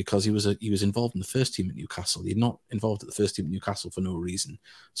buzzing because he was involved in the first team at Newcastle. He's not involved at the first team at Newcastle for no reason.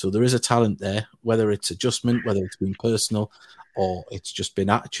 So there is a talent there, whether it's adjustment, whether it's been personal, or it's just been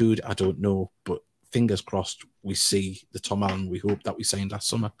attitude, I don't know. But fingers crossed we see the Tom Allen we hope that we signed last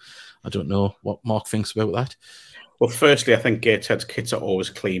summer. I don't know what Mark thinks about that. Well, firstly, I think Gateshead's kits are always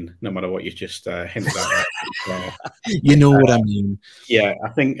clean, no matter what you just hinted at. You know what I mean. Yeah, I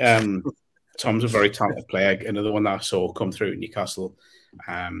think Tom's a very talented player. Another one that I saw come through at Newcastle.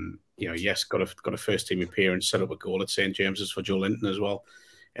 Yes, got a first team appearance, set up a goal at St James's for Joe Linton as well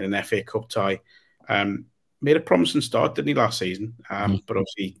in an FA Cup tie. Made a promising start, didn't he, last season? But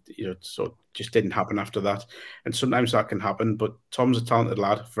obviously, so just didn't happen after that. And sometimes that can happen. But Tom's a talented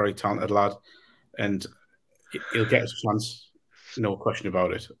lad, very talented lad, and he'll get his chance, no question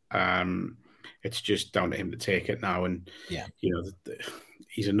about it. It's just down to him to take it now. And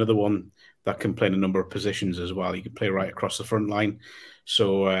he's another one that can play in a number of positions as well. He can play right across the front line.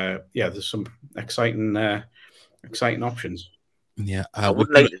 So there's some exciting options. Yeah, I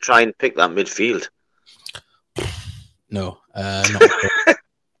would like to try and pick that midfield. No, not.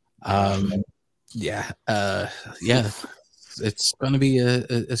 It's going to be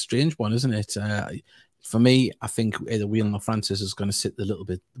a strange one, isn't it? For me, I think either Whelan or Francis is going to sit a little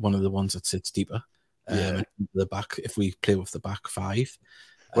bit, one of the ones that sits deeper. The back, if we play with the back five.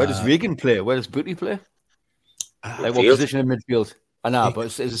 Where does Regan play? Where does Booty play? What position in midfield? I know, but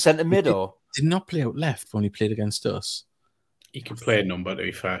is it centre mid or? Did not play out left when he played against us. He can play a number, to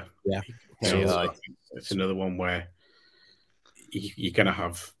be fair. Yeah. It's another one where you're going to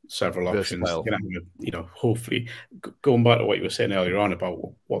have several options. You're going to have, hopefully, going back to what you were saying earlier on about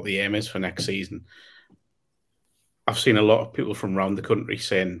what the aim is for next season. I've seen a lot of people from around the country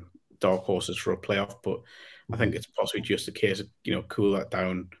saying dark horses for a playoff, but I think it's possibly just a case of, cool that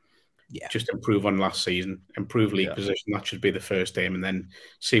down, just improve on last season, improve league position. That should be the first aim, and then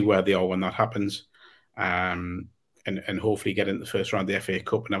see where they are when that happens. And hopefully get into the first round of the FA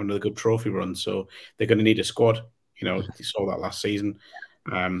Cup and have another good trophy run. So they're going to need a squad. You saw that last season.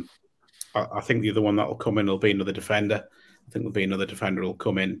 I think the other one that will come in will be another defender. I think there'll be another defender who will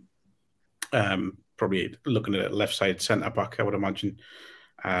come in. Probably looking at it left side centre back, I would imagine.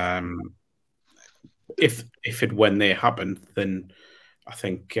 When they happen, then I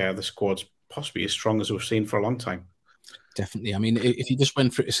think the squad's possibly as strong as we've seen for a long time. Definitely. I mean, if you just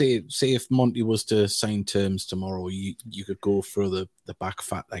went for say if Monty was to sign terms tomorrow, you could go for the back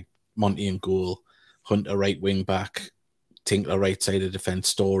fat, like Monty in goal, Hunter right wing back, Tinkler right side of defence,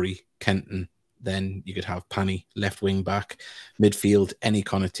 Story, Kenton. Then you could have Panny left wing back, midfield, any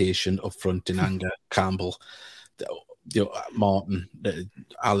connotation up front, Dinanga, Campbell, Martin,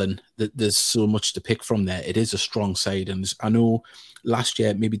 Allen. There's so much to pick from there. It is a strong side, and I know last year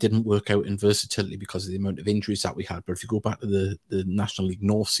it maybe didn't work out in versatility because of the amount of injuries that we had. But if you go back to the National League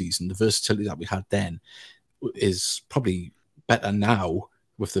North season, the versatility that we had then is probably better now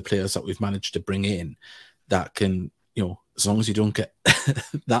with the players that we've managed to bring in that can, as long as you don't get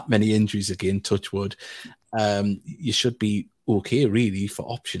that many injuries again, touch wood, you should be okay, really, for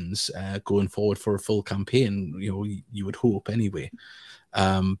options going forward for a full campaign. You would hope anyway.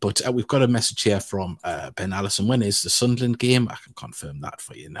 But we've got a message here from Ben Allison. When is the Sunderland game? I can confirm that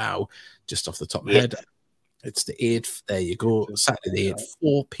for you now, just off the top of my head. It's the 8th. There you go. Saturday the 8th,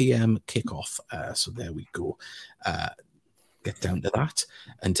 4 p.m. kickoff. So there we go. Get down to that.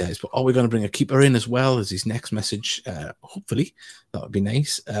 And are we going to bring a keeper in as well as his next message? Hopefully, that would be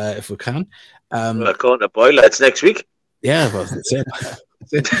nice if we can. Well, according to Boiler, it's next week. Yeah, well, that's it.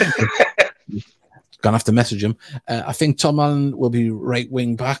 Gonna have to message him. I think Tom Allen will be right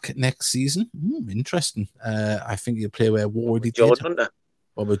wing back next season. Interesting. I think he'll play where Wardy Jordan Hunter.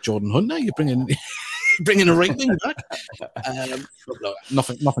 What about Jordan Hunter? You're bringing a right wing back.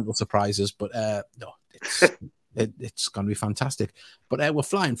 Nothing will surprise us, but no, it's going to be fantastic. But we're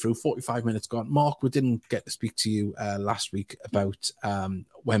flying through. 45 minutes gone. Mark, we didn't get to speak to you last week about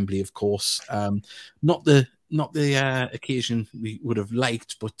Wembley, of course. Not the occasion we would have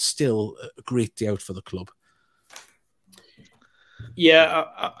liked, but still a great day out for the club. Yeah,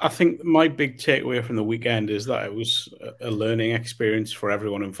 I think my big takeaway from the weekend is that it was a learning experience for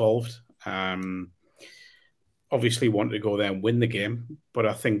everyone involved. Obviously wanted to go there and win the game, but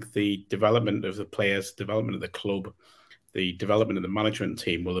I think the development of the players, development of the club, the development of the management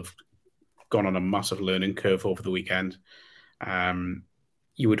team will have gone on a massive learning curve over the weekend.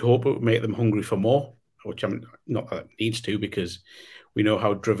 You would hope it would make them hungry for more, which I'm not that it needs to, because we know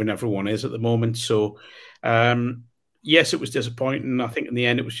how driven everyone is at the moment. So, yes, it was disappointing. I think in the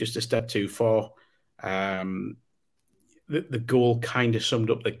end it was just a step too far. The goal kind of summed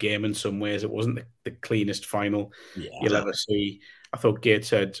up the game in some ways. It wasn't the cleanest final you'll ever see. I thought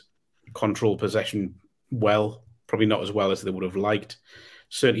Gateshead controlled possession well, probably not as well as they would have liked.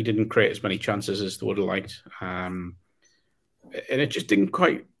 Certainly didn't create as many chances as they would have liked. And it just didn't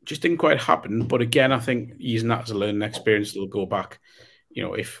quite happen. But again, I think using that as a learning experience, they'll go back,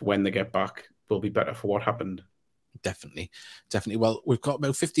 when they get back, will be better for what happened. Definitely. Well, we've got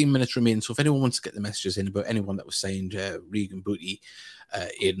about 15 minutes remaining, so if anyone wants to get the messages in about anyone that was signed, Regan Booty,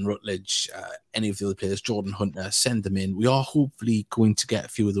 Aidan Rutledge, any of the other players, Jordan Hunter, send them in. We are hopefully going to get a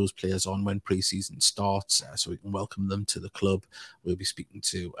few of those players on when pre-season starts, so we can welcome them to the club. We'll be speaking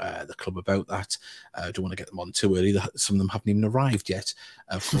to the club about that. I don't want to get them on too early. Some of them haven't even arrived yet.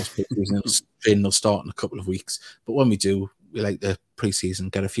 Of course, training will start in a couple of weeks, but when we do, we like the pre-season,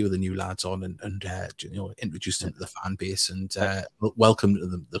 get a few of the new lads on and introduce them to the fan base and welcome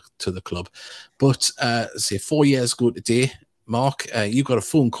them to the club. But say 4 years ago today, Mark, you got a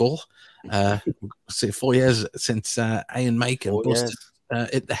phone call. Say 4 years since Ian Mike and Busted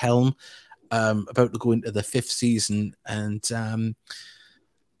at the helm, about to go into the 5th season. And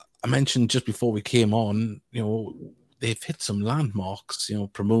I mentioned just before we came on, they've hit some landmarks.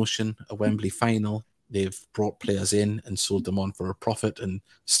 Promotion, a Wembley final. They've brought players in and sold them on for a profit, and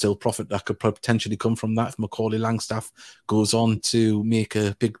still profit that could potentially come from that if Macaulay Langstaff goes on to make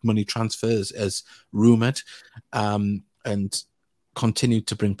a big money transfers as rumoured, and continue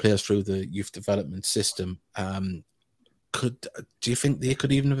to bring players through the youth development system. Do you think they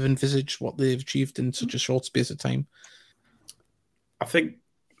could even have envisaged what they've achieved in such a short space of time? I think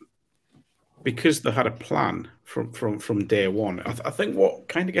because they had a plan from day one. I think what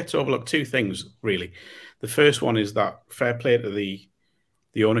kind of gets overlooked, two things, really. The first one is that fair play to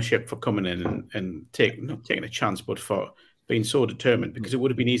the ownership for coming in and not taking a chance, but for being so determined, because it would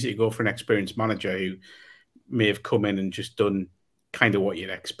have been easy to go for an experienced manager who may have come in and just done kind of what you'd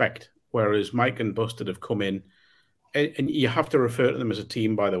expect. Whereas Mike and Busted have come in, and you have to refer to them as a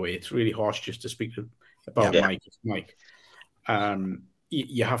team, by the way. It's really harsh just to speak about Mike as Mike.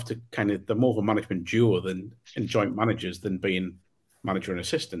 You have to they're more of a management duo and joint managers than being manager and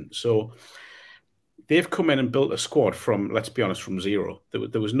assistant. So they've come in and built a squad from, let's be honest, from zero.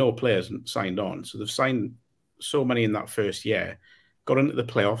 There was no players signed on. So they've signed so many in that first year, got into the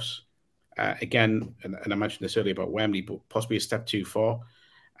playoffs. Again, and I mentioned this earlier about Wembley, but possibly a step too far,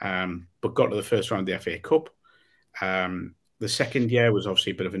 but got to the first round of the FA Cup. The second year was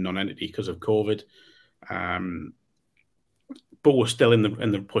obviously a bit of a non-entity because of COVID. But we're still in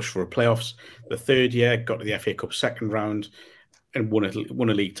the push for a playoffs. The third year, got to the FA Cup second round and won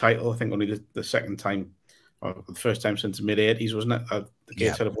a league title. I think only the second time, or the first time since the mid-80s, wasn't it? The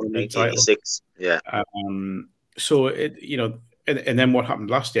Gateshead have won a league title. Yeah. So and then what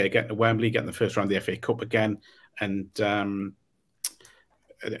happened last year? Getting to Wembley, getting the first round of the FA Cup again, and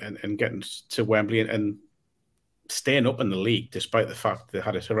getting to Wembley and staying up in the league despite the fact they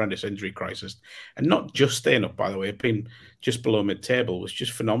had a horrendous injury crisis, and not just staying up, by the way, being just below mid-table was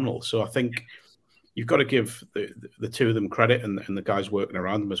just phenomenal. So I think you've got to give the two of them credit, and the guys working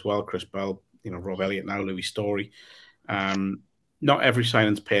around them as well. Chris Bell, Rob Elliott now, Louis Story. Not every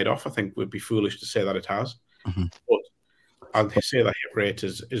signing's paid off. I think we'd be foolish to say that it has, but I'd say that hit rate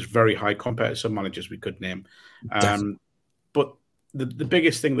is very high compared to some managers we could name. But the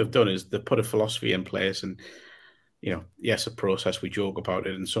biggest thing they've done is they put a philosophy in place, and yes, a process. We joke about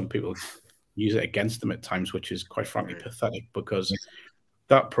it, and some people use it against them at times, which is quite frankly pathetic, because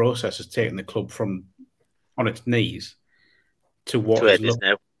that process has taken the club from on its knees to what is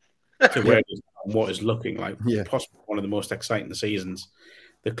now. To where it is and what is looking like possibly one of the most exciting seasons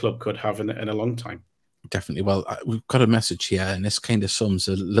the club could have in a long time. Definitely. Well, we've got a message here, and this kind of sums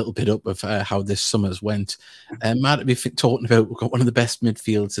a little bit up of how this summer's went. Matt, we've talking about we've got one of the best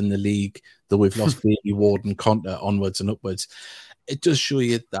midfields in the league, though we've lost Bailey, Ward, and Conter onwards and upwards. It does show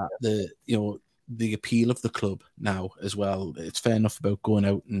you that the appeal of the club now as well. It's fair enough about going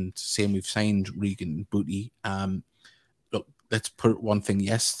out and saying we've signed Regan Booty. Look, let's put one thing.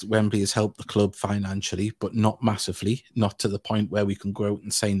 Yes, Wembley has helped the club financially, but not massively, not to the point where we can go out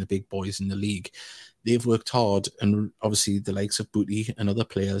and sign the big boys in the league. They've worked hard, and obviously the likes of Booty and other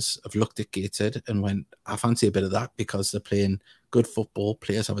players have looked at Gateshead and went, I fancy a bit of that, because they're playing good football.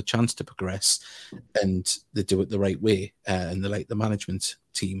 Players have a chance to progress, and they do it the right way, and they like the management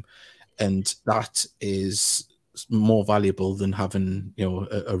team. And that is more valuable than having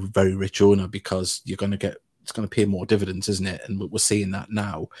a very rich owner, because it's going to pay more dividends, isn't it? And we're seeing that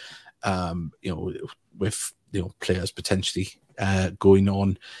now, with players potentially going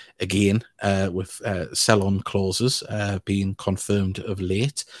on again, with sell-on clauses being confirmed of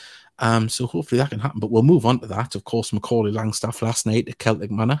late. So hopefully that can happen. But we'll move on to that. Of course, Macaulay Langstaff last night at Celtic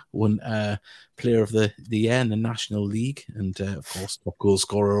Manor won Player of the Year in the National League, and of course, top goal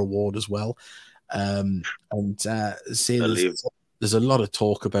scorer award as well. There's a lot of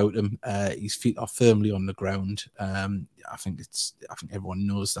talk about him. His feet are firmly on the ground. I think everyone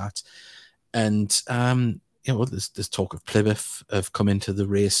knows that. And there's talk of Plymouth have come into the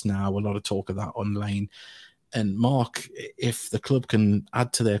race now. A lot of talk of that online. And Mark, if the club can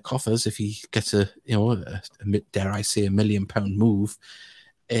add to their coffers, if he gets dare I say, £1 million move,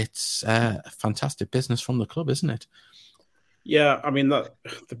 it's a fantastic business from the club, isn't it? Yeah, I mean, the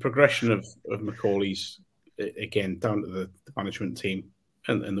progression of Macaulay's, again, down to the management team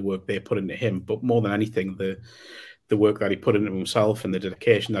and the work they put into him, but more than anything, the work that he put into himself and the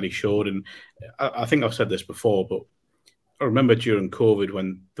dedication that he showed. And I think I've said this before, but I remember during COVID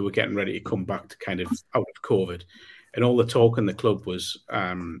when they were getting ready to come back to kind of out of COVID, and all the talk in the club was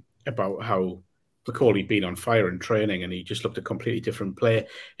about how Macaulay been on fire in training and he just looked a completely different player.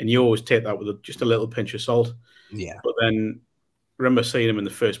 And you always take that with just a little pinch of salt. Yeah. But then I remember seeing him in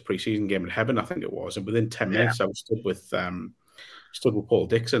the first pre-season game in Hebburn, I think it was, and within 10 minutes I was stood with Paul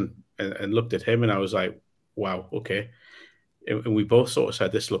Dixon and looked at him, and I was like, wow, okay. And we both sort of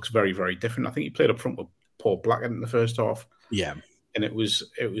said, this looks very, very different. I think he played up front with Paul Blackett in the first half. Yeah. And it was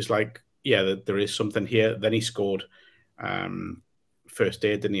like, yeah, there is something here. Then he scored first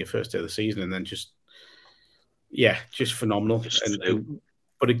day, didn't he? First day of the season, and then just phenomenal.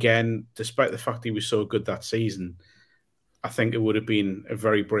 But again, despite the fact he was so good that season, I think it would have been a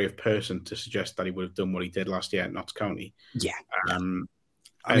very brave person to suggest that he would have done what he did last year at Notts County. Yeah.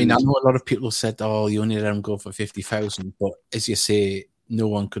 I mean, I know a lot of people said, "Oh, you only let him go for 50,000," but as you say, no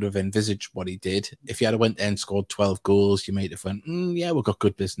one could have envisaged what he did. If he had went there and scored 12 goals, you might have went, "Yeah, we've got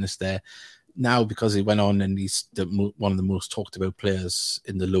good business there." Now, because he went on and he's one of the most talked about players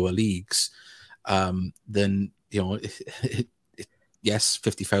in the lower leagues, then yes,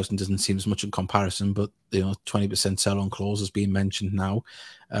 50,000 doesn't seem as much in comparison, but 20% sell-on clause is being mentioned now.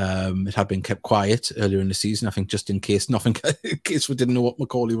 It had been kept quiet earlier in the season, I think, just in case in case we didn't know what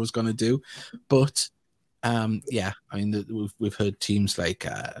Macaulay was going to do. But I mean, we've heard teams like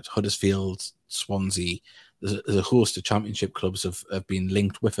Huddersfield, Swansea. There's a host of Championship clubs have been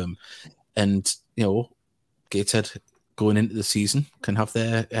linked with him, and Gateshead, going into the season, can have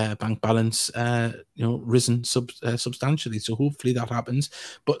their bank balance risen substantially. So hopefully that happens.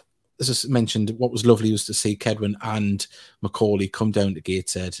 But as I mentioned, what was lovely was to see Kedwin and Macaulay come down to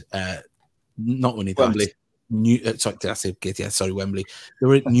Gateshead. Not only Wembley. Sorry, did I say Gateshead? Yeah, sorry, Wembley. There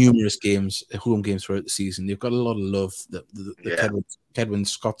were numerous games, home games throughout the season. They've got a lot of love. The Kedwin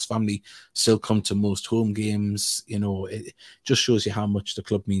Scott's family still come to most home games. It just shows you how much the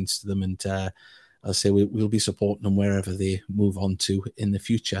club means to them. And I'll say we'll be supporting them wherever they move on to in the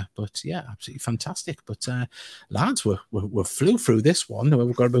future. But yeah, absolutely fantastic. But lads, we flew through this one.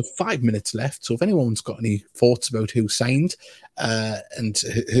 We've got about 5 minutes left. So if anyone's got any thoughts about who signed and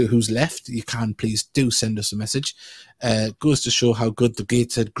who's left, you can please do send us a message. Goes to show how good the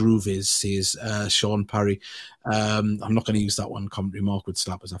Gateshead groove is, says Sean Parry. I'm not going to use that one. Commentary Mark would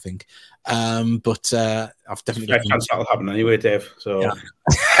slap us, I think. But I've definitely got a chance that'll happen anyway, Dave. So. Yeah.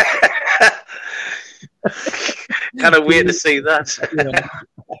 Kind of weird to see that.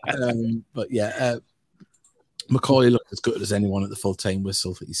 But yeah, Macaulay looked as good as anyone at the full-time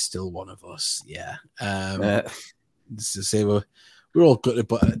whistle. He's still one of us. Yeah. Just to say we're all good,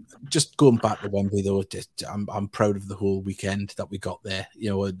 but just going back to Wembley though, I'm proud of the whole weekend that we got there. You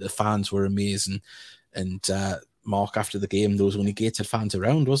know, the fans were amazing, and Mark, after the game, there was only gated fans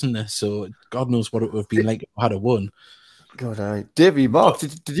around, wasn't there? So God knows what it would have been like if I had won. God, Davey, Mark,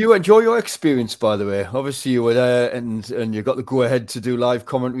 did you enjoy your experience? By the way, obviously you were there, and you got the go ahead to do live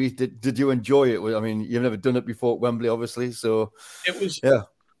commentary. Did you enjoy it? I mean, you've never done it before at Wembley, obviously. So it was, yeah.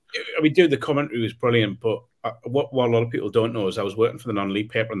 I mean, the commentary was brilliant, but what a lot of people don't know is I was working for the non-league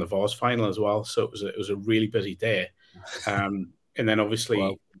paper in the Vars final as well, so it was a really busy day, and then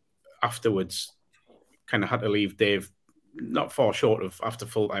obviously afterwards, kind of had to leave Dave not far short of after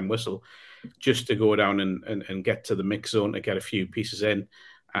full-time whistle, just to go down and get to the mix zone to get a few pieces in,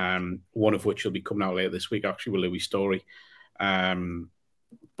 one of which will be coming out later this week, actually, with Louis Story.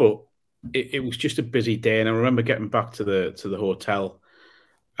 But it was just a busy day, and I remember getting back to the hotel,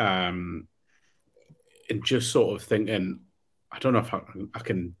 and just sort of thinking, I don't know if I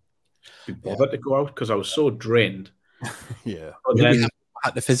can be bothered to go out, because I was so drained. Yeah. But then I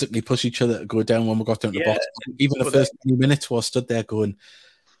had to physically push each other to go down when we got down to the box. Even the first 20 minutes was stood there going...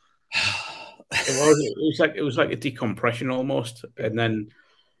 It was like a decompression almost. And then,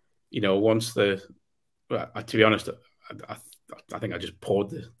 you know, once to be honest, I think I just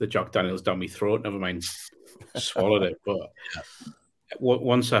poured the Jack Daniels down my throat, never mind swallowed it. But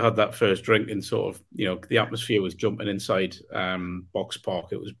once I had that first drink and sort of, you know, the atmosphere was jumping inside Box Park,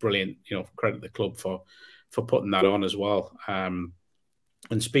 it was brilliant. You know, credit the club for putting that on as well.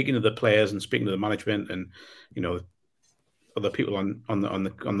 And speaking of the players and speaking of the management and, you know, other people on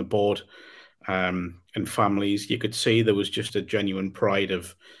the board and families, you could see there was just a genuine pride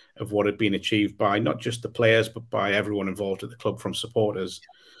of what had been achieved by not just the players, but by everyone involved at the club, from supporters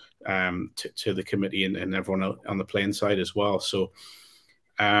to the committee and everyone on the playing side as well. So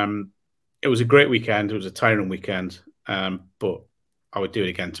it was a great weekend. It was a tiring weekend, but I would do it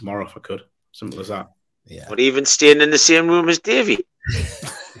again tomorrow if I could. Simple as that. Yeah. Would even staying in the same room as Davey?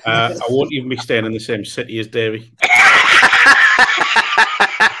 I won't even be staying in the same city as Davey.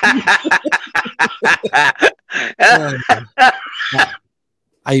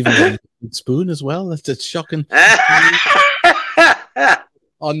 I even got a spoon as well. That's shocking.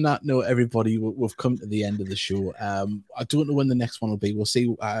 On that note, everybody, we've come to the end of the show. I don't know when the next one will be. We'll see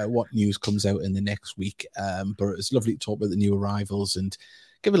what news comes out in the next week. But it's lovely to talk about the new arrivals and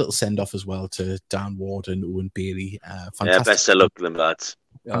give a little send-off as well to Dan Ward and Owen Bailey. Fantastic. Yeah, best of luck to them, lads.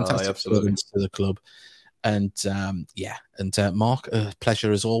 Fantastic servants to the club. And Mark, a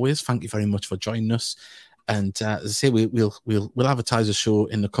pleasure as always. Thank you very much for joining us. And as I say, we'll advertise a show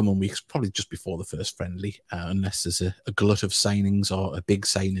in the coming weeks, probably just before the first friendly, unless there's a glut of signings or a big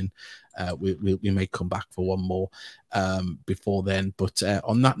signing. We may come back for one more before then. But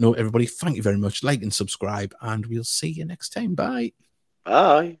on that note, everybody, thank you very much. Like and subscribe, and we'll see you next time. Bye.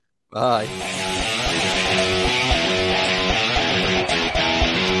 Bye. Bye.